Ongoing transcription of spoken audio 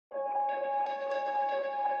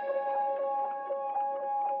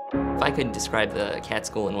If I could describe the Katz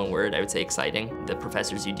School in one word, I would say exciting. The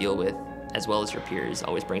professors you deal with, as well as your peers,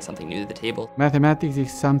 always bring something new to the table. Mathematics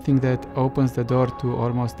is something that opens the door to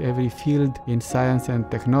almost every field in science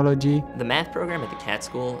and technology. The math program at the Katz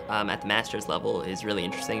School at the master's level is really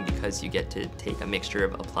interesting because you get to take a mixture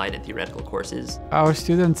of applied and theoretical courses. Our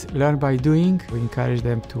students learn by doing. We encourage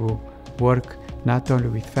them to work not only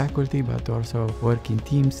with faculty, but also work in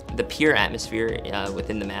teams. The peer atmosphere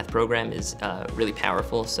within the math program is really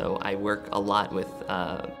powerful, so I work a lot with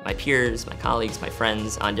my peers, my colleagues, my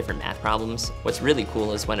friends on different math problems. What's really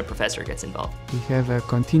cool is when a professor gets involved. We have a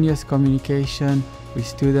continuous communication with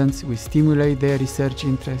students. We stimulate their research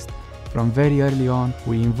interest from very early on.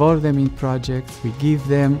 We involve them in projects. We give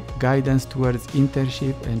them guidance towards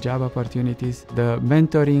internship and job opportunities. The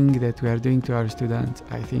mentoring that we are doing to our students,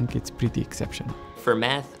 I think it's pretty exceptional. For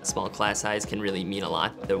math, small class size can really mean a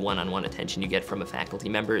lot. The one-on-one attention you get from a faculty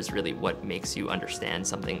member is really what makes you understand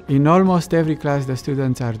something. In almost every class, the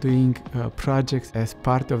students are doing projects as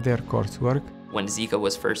part of their coursework. When Zika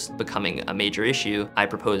was first becoming a major issue, I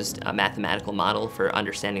proposed a mathematical model for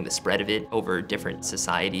understanding the spread of it over different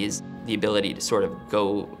societies. The ability to sort of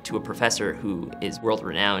go to a professor who is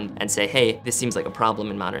world-renowned and say, hey, this seems like a problem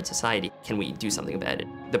in modern society. Can we do something about it?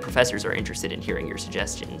 The professors are interested in hearing your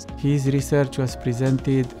suggestions. His research was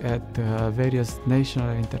presented at various national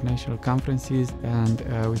and international conferences, and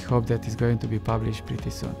we hope that it's going to be published pretty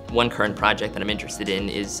soon. One current project that I'm interested in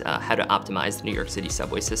is how to optimize the New York City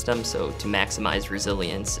subway system, so to maximize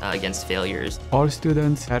resilience against failures. All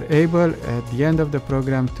students are able at the end of the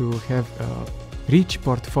program to have a rich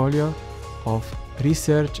portfolio of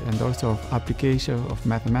research and also of application of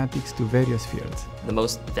mathematics to various fields. The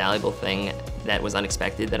most valuable thing that was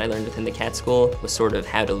unexpected that I learned within the Katz School was sort of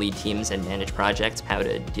how to lead teams and manage projects, how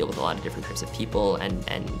to deal with a lot of different types of people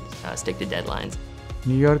and stick to deadlines.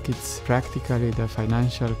 New York is practically the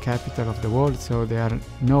financial capital of the world, so there are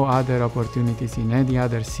no other opportunities in any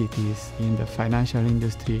other cities in the financial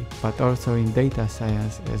industry, but also in data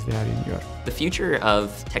science as they are in New York. The future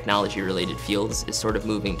of technology-related fields is sort of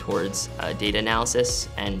moving towards data analysis,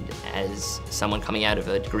 and as someone coming out of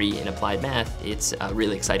a degree in applied math, it's a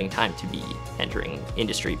really exciting time to be entering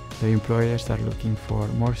industry. The employers are looking for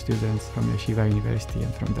more students from Yeshiva University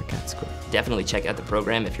and from the Katz School. Definitely check out the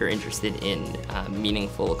program if you're interested in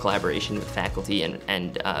meaningful collaboration with faculty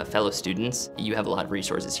and fellow students. You have a lot of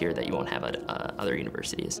resources here that you won't have at other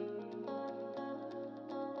universities.